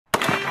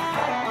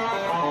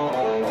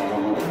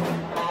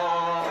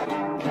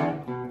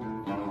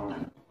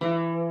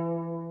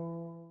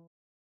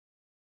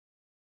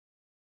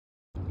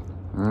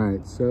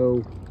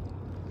So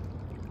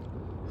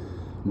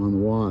I'm on the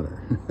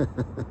water.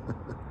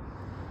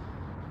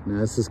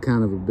 Now this is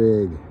kind of a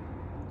big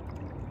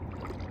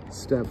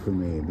step for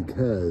me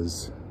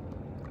because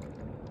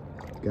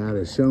God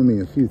has shown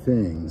me a few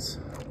things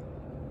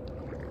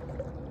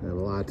that have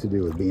a lot to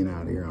do with being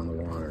out here on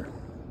the water.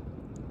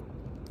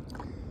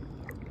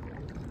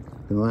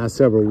 In the last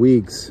several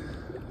weeks,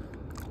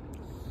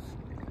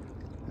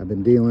 I've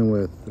been dealing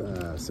with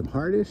some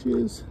heart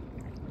issues.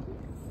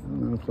 I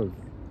don't know if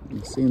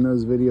you've seen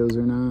those videos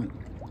or not.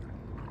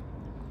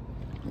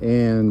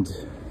 And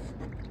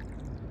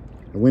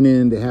I went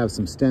in to have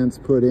some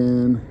stents put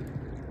in,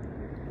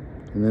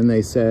 and then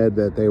they said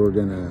that they were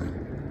gonna,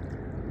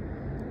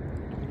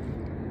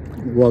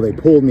 well, they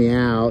pulled me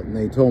out and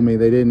they told me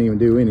they didn't even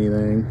do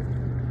anything.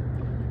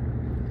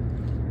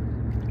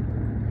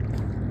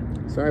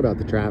 Sorry about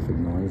the traffic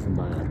noise. I'm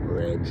by a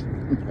bridge.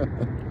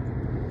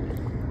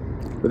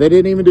 But they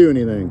didn't even do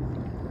anything.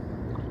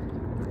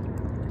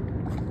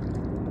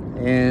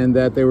 And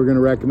that they were going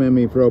to recommend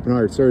me for open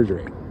heart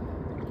surgery.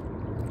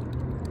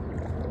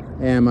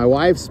 And my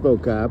wife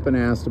spoke up and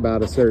asked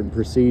about a certain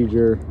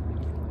procedure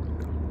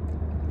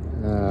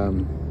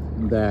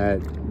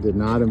that did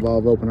not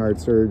involve open heart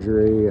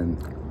surgery. And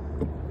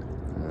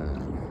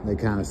they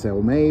kind of said,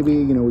 well, maybe,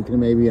 you know, we can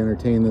maybe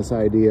entertain this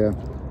idea.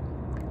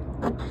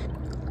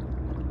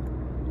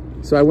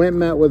 So I went and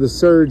met with a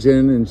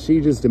surgeon, and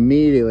she just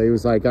immediately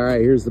was like, all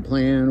right, here's the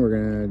plan. We're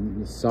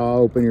going to saw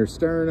open your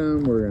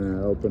sternum. We're going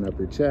to open up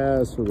your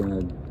chest. We're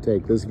going to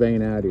take this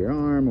vein out of your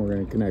arm. We're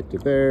going to connect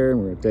it there.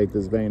 And we're going to take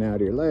this vein out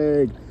of your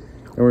leg.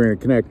 And we're going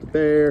to connect it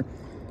there.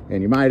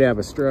 And you might have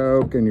a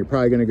stroke, and you're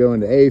probably going to go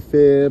into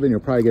AFib, and you'll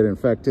probably get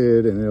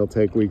infected, and it'll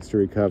take weeks to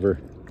recover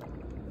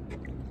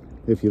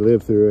if you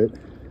live through it.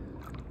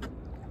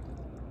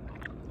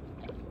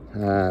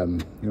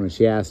 And when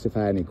she asked if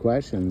I had any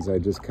questions, I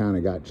just kind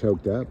of got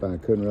choked up and I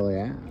couldn't really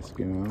ask,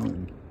 you know,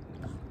 and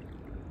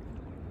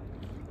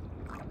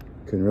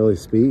couldn't really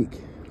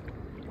speak.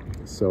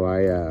 So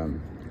I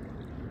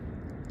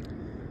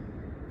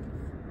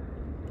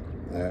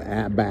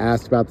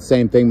asked about the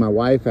same thing my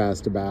wife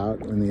asked about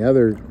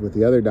with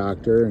the other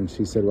doctor, and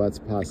she said, well, that's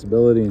a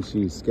possibility, and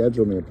she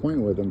scheduled me an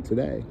appointment with him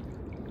today.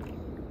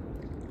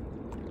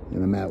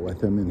 And I met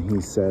with him, and he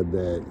said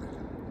that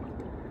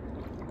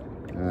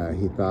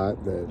he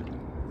thought that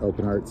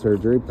open heart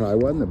surgery probably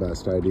wasn't the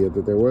best idea,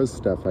 that there was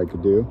stuff I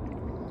could do.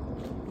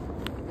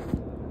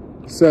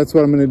 So that's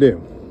what I'm going to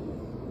do.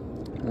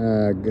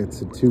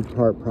 It's a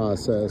two-part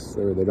process.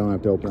 They don't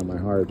have to open up my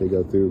heart. They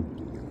go through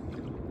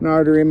an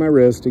artery in my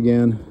wrist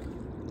again.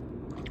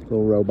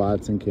 Little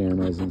robots and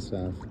cameras and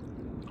stuff.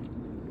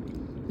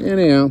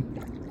 Anyhow,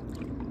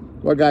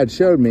 what God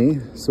showed me,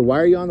 so why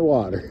are you on the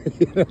water?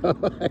 You know,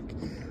 like,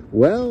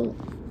 well,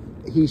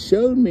 he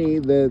showed me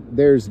that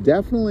there's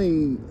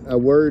definitely a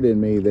word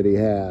in me that he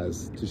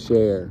has to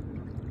share.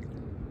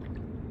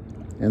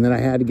 And then I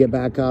had to get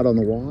back out on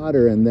the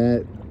water, and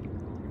that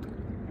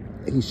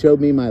he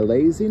showed me my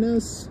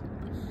laziness.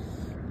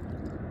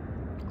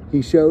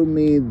 He showed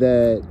me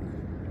that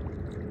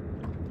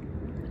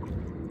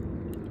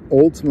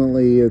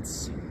ultimately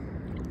it's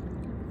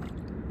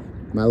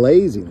my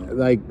laziness.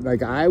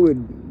 Like I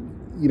would,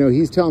 you know,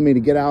 he's telling me to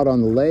get out on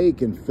the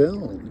lake and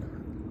film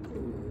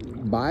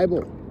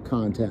Bible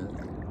content,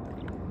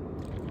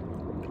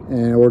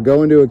 and we're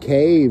going to a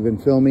cave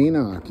and film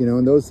Enoch, you know,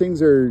 and those things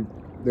they're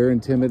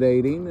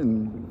intimidating,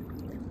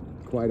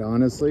 and quite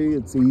honestly,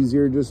 it's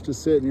easier just to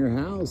sit in your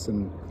house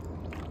and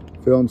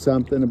film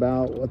something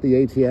about what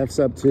the ATF's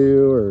up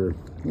to, or,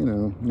 you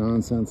know,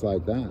 nonsense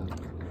like that.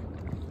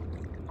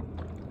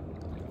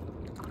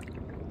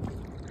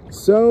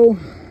 So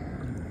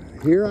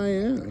here I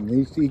am.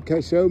 He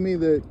showed me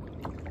that,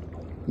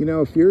 you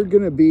know, if you're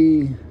gonna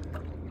be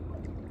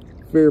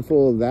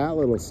fearful of that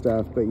little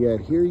stuff, but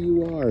yet here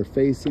you are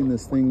facing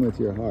this thing with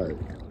your heart,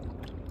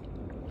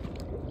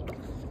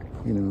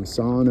 you know,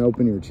 sawing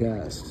open your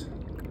chest.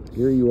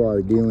 Here you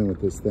are dealing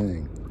with this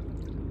thing,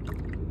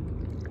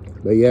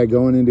 but yeah,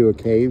 going into a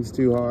cave's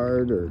too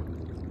hard, or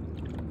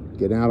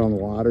getting out on the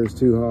water's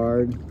too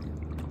hard.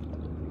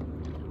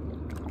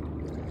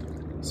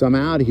 So I'm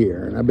out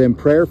here, and I've been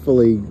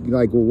prayerfully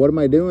like, well, what am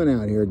I doing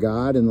out here,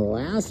 God? And the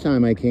last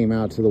time I came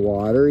out to the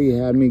water, he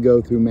had me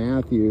go through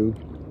Matthew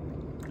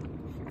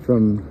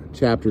from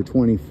chapter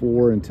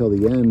 24 until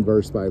the end,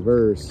 verse by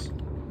verse.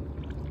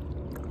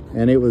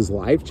 And it was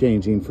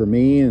life-changing for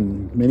me,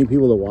 and many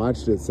people that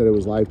watched it said it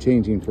was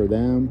life-changing for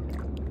them.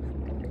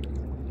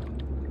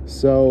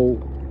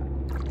 So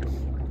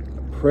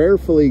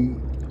prayerfully,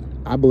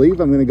 I believe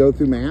I'm going to go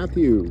through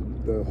Matthew,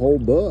 the whole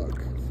book,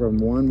 from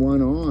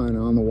 1:1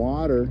 on the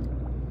water.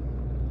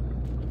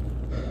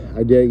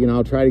 I did, you know,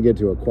 I'll try to get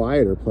to a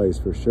quieter place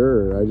for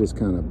sure. I just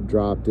kind of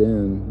dropped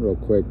in real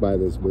quick by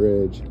this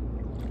bridge.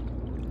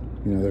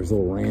 You know, there's a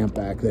little ramp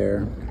back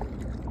there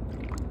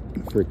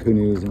for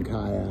canoes and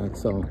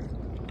kayaks. I'll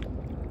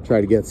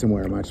try to get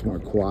somewhere much more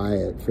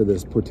quiet for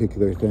this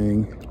particular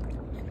thing,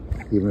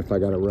 even if I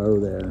got to row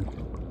there.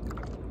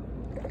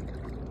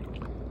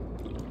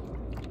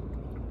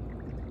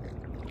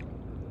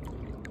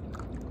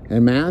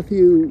 And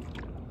Matthew,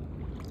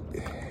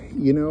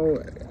 you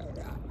know,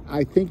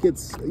 I think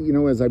it's, you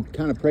know, as I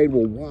kind of prayed,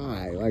 well,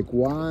 why? Like,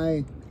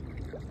 why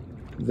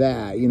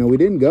that? You know, we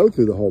didn't go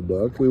through the whole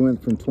book. We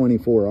went from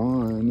 24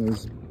 on. It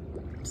was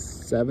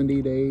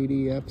 70 to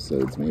 80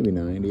 episodes, maybe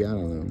 90, I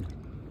don't know.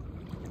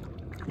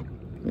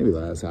 Maybe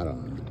less, I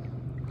don't know.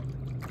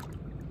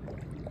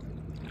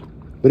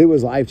 But it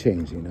was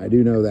life-changing. I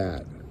do know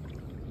that.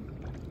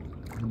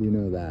 I do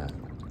know that.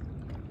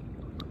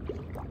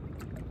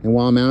 And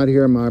while I'm out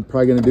here, I'm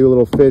probably going to do a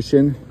little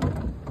fishing.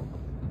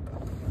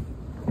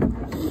 Kind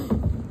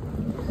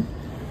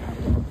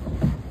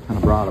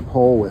of brought a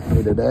pole with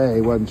me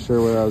today. Wasn't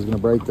sure whether I was going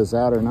to break this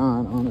out or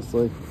not,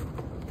 honestly.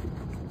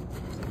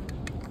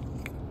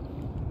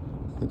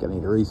 I think I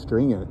need to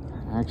restring it,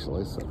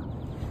 actually, so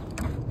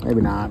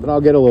maybe not. But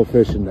I'll get a little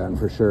fishing done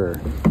for sure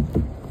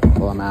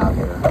while I'm out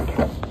here.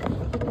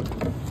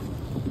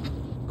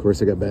 Of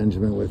course, I got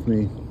Benjamin with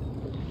me.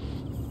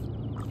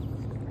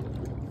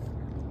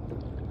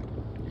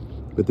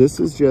 But this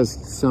is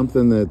just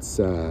something that's,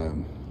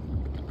 when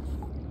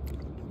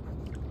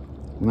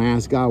I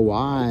ask God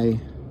why,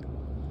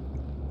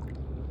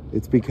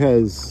 it's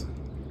because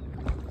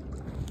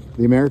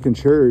the American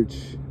church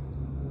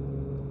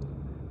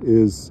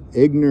is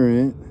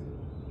ignorant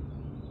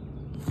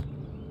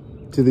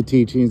to the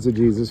teachings of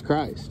Jesus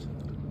Christ.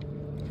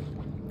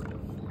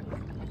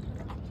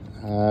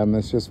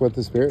 That's just what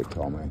the Spirit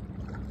told me.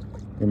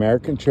 The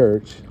American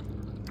church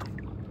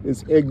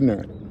is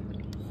ignorant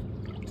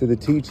to the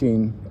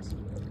teaching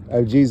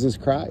of Jesus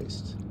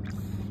Christ.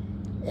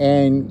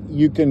 And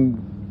you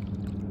can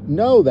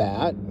know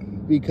that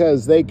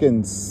because they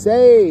can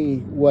say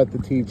what the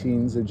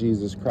teachings of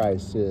Jesus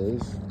Christ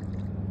is,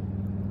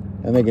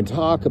 and they can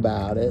talk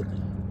about it,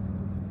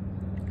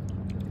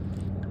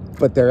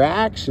 but their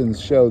actions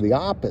show the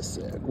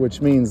opposite, which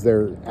means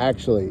they're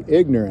actually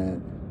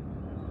ignorant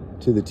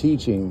to the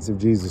teachings of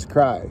Jesus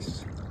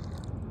Christ.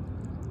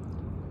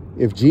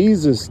 If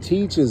Jesus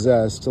teaches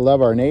us to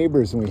love our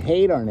neighbors and we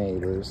hate our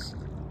neighbors,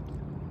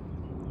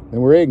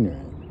 then we're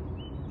ignorant.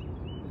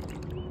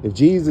 If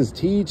Jesus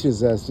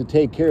teaches us to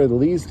take care of the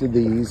least of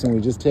these and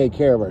we just take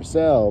care of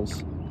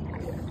ourselves,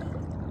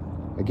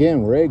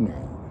 again, we're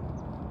ignorant.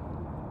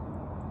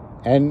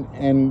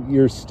 And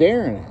you're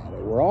staring at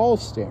it. We're all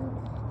staring at it.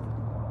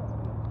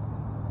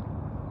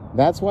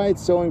 That's why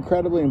it's so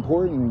incredibly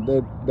important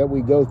that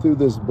we go through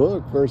this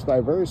book verse by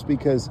verse,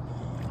 because,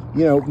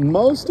 you know,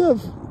 most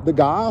of the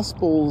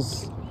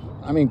Gospels,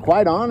 I mean,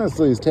 quite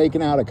honestly, is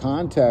taken out of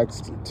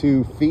context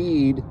to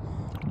feed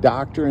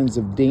doctrines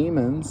of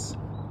demons.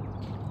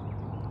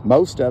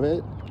 Most of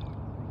it.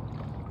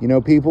 You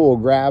know, people will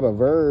grab a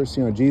verse,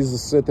 you know, Jesus will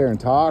sit there and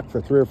talk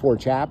for 3 or 4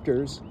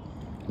 chapters,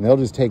 and they'll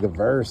just take a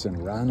verse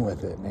and run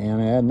with it, man.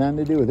 It had nothing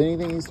to do with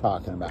anything he's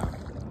talking about.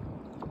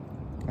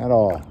 At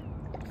all.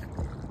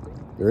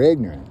 They're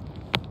ignorant.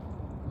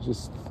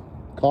 Just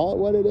call it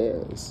what it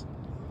is.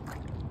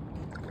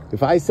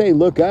 If I say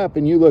look up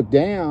and you look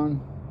down,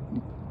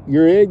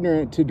 you're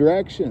ignorant to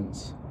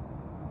directions.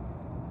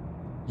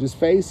 Just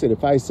face it.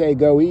 If I say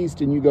go east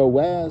and you go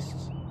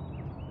west,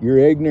 you're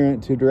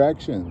ignorant to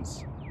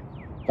directions.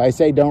 If I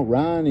say don't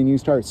run and you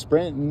start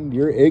sprinting,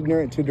 you're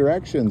ignorant to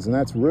directions. And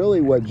that's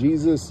really what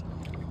Jesus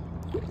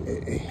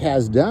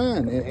has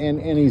done.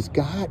 And he's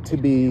got to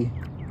be,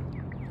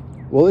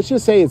 well, let's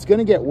just say it's going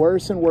to get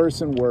worse and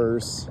worse and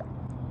worse.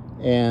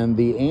 And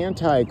the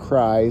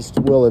Antichrist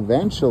will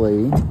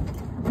eventually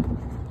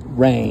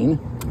reign,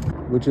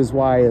 which is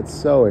why it's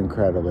so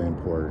incredibly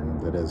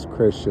important that as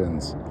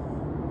Christians,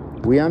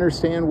 we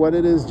understand what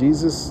it is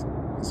Jesus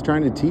is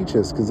trying to teach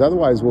us, because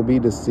otherwise we'll be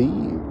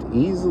deceived,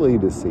 easily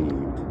deceived.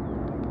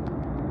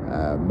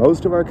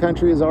 Most of our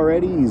country is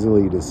already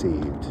easily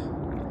deceived.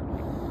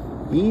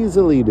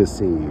 Easily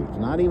deceived.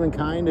 Not even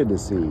kind of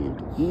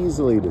deceived.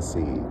 Easily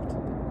deceived.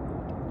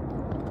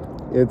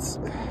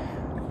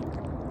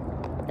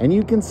 And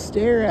you can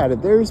stare at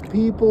it. There's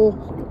people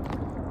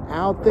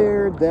out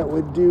there that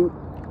would do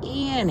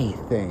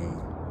anything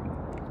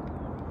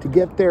to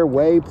get their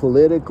way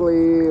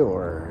politically,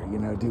 or, you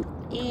know, do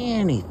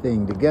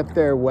anything to get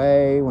their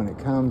way when it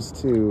comes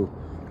to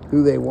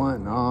who they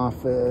want in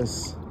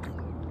office.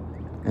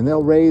 And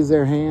they'll raise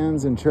their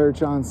hands in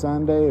church on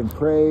Sunday and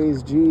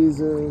praise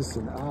Jesus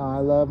and, oh, I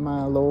love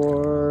my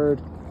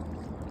Lord.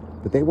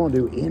 But they won't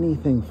do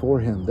anything for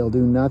him. They'll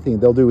do nothing.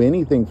 They'll do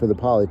anything for the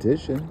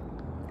politician.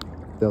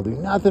 They'll do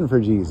nothing for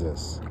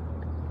Jesus.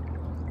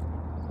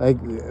 Like,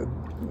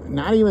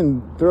 not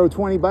even throw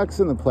 20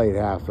 bucks in the plate,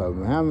 half of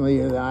them. All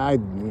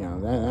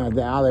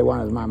they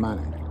want is my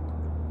money.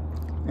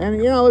 And,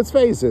 you know, let's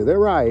face it, they're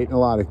right in a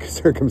lot of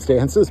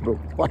circumstances, but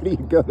why do you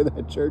go to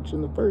that church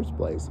in the first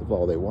place if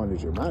all they want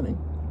is your money?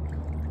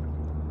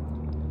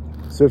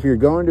 So if you're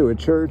going to a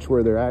church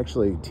where they're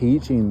actually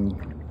teaching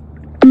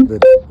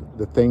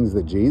the things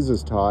that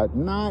Jesus taught,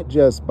 not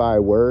just by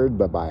word,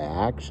 but by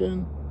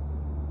action,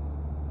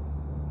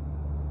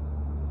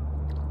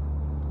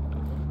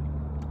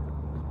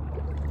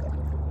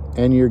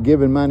 and you're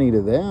giving money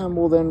to them,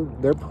 well, then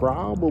they're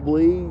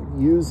probably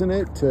using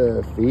it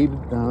to feed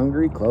the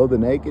hungry, clothe the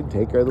naked,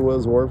 take care of the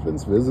widows,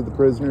 orphans, visit the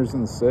prisoners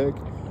and the sick,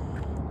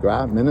 go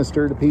out and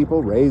minister to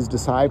people, raise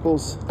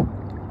disciples,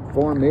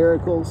 perform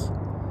miracles,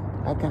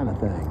 that kind of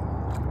thing.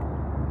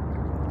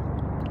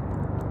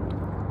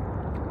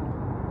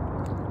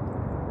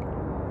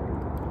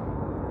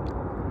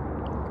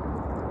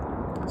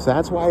 So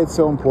that's why it's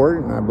so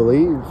important, I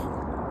believe,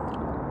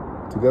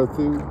 to go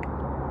through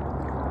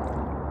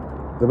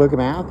the book of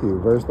Matthew,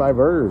 verse by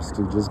verse,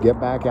 to just get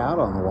back out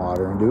on the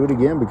water and do it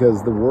again,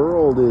 because the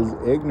world is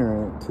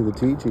ignorant to the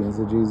teachings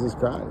of Jesus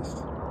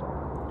Christ.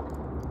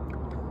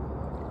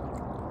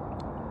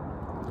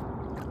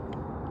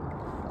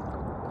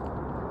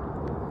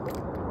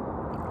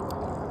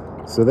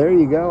 So there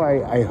you go.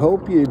 I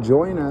hope you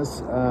join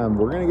us.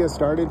 We're going to get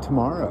started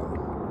tomorrow.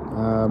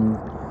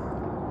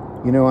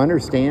 You know,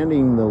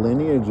 understanding the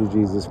lineage of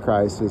Jesus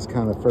Christ is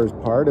kind of the first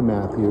part of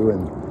Matthew,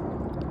 and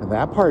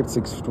that part's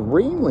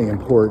extremely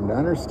important to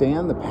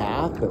understand the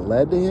path that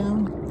led to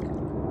him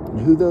and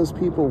who those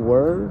people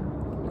were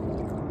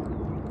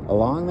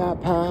along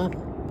that path.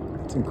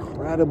 It's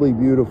incredibly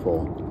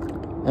beautiful,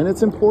 and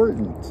it's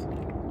important.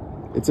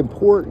 It's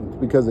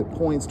important because it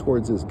points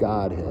towards his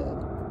Godhead.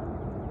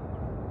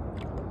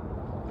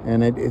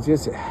 And it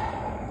just, I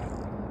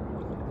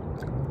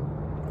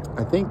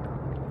think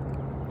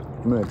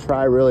I'm going to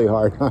try really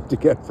hard not to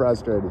get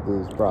frustrated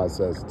through this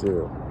process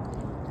too.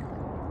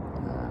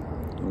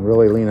 And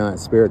really lean on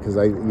Spirit, because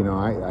I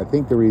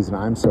think the reason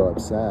I'm so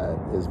upset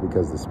is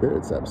because the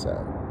Spirit's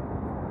upset.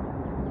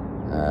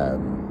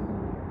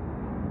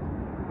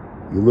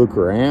 You look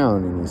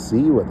around and you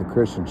see what the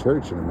Christian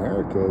church in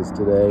America is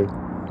today,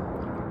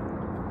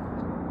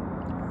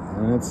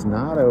 and it's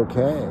not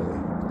okay.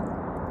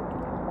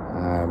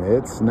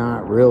 It's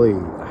not really,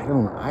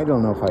 I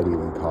don't know if I'd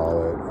even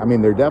call it, I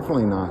mean, they're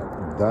definitely not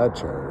the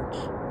church,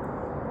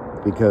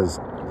 because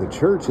the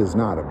church is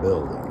not a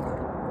building.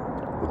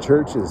 The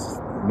church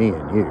is me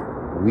and you.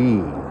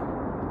 We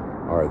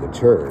are the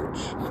church.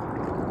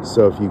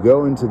 So if you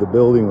go into the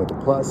building with a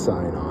plus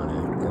sign on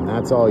it, and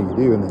that's all you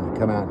do, and then you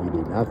come out and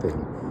you do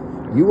nothing,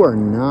 you are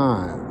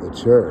not the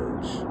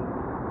church.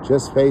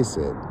 Just face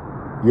it,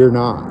 you're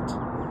not.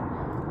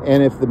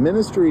 And if the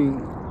ministry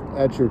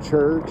at your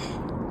church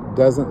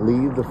doesn't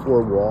leave the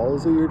four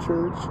walls of your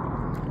church,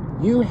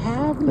 you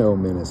have no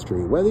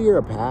ministry. Whether you're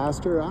a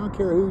pastor, I don't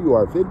care who you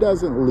are, if it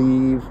doesn't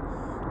leave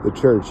the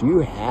church, you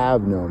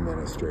have no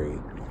ministry.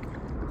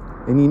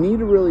 And you need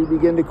to really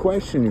begin to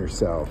question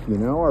yourself, you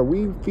know, are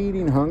we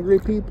feeding hungry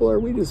people, or are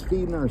we just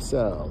feeding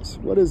ourselves?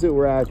 What is it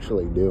we're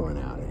actually doing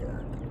out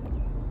here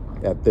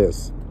at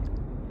this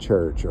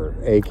church, or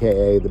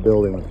AKA the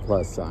building with a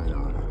plus sign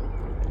on it?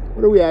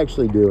 What are we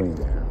actually doing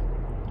there?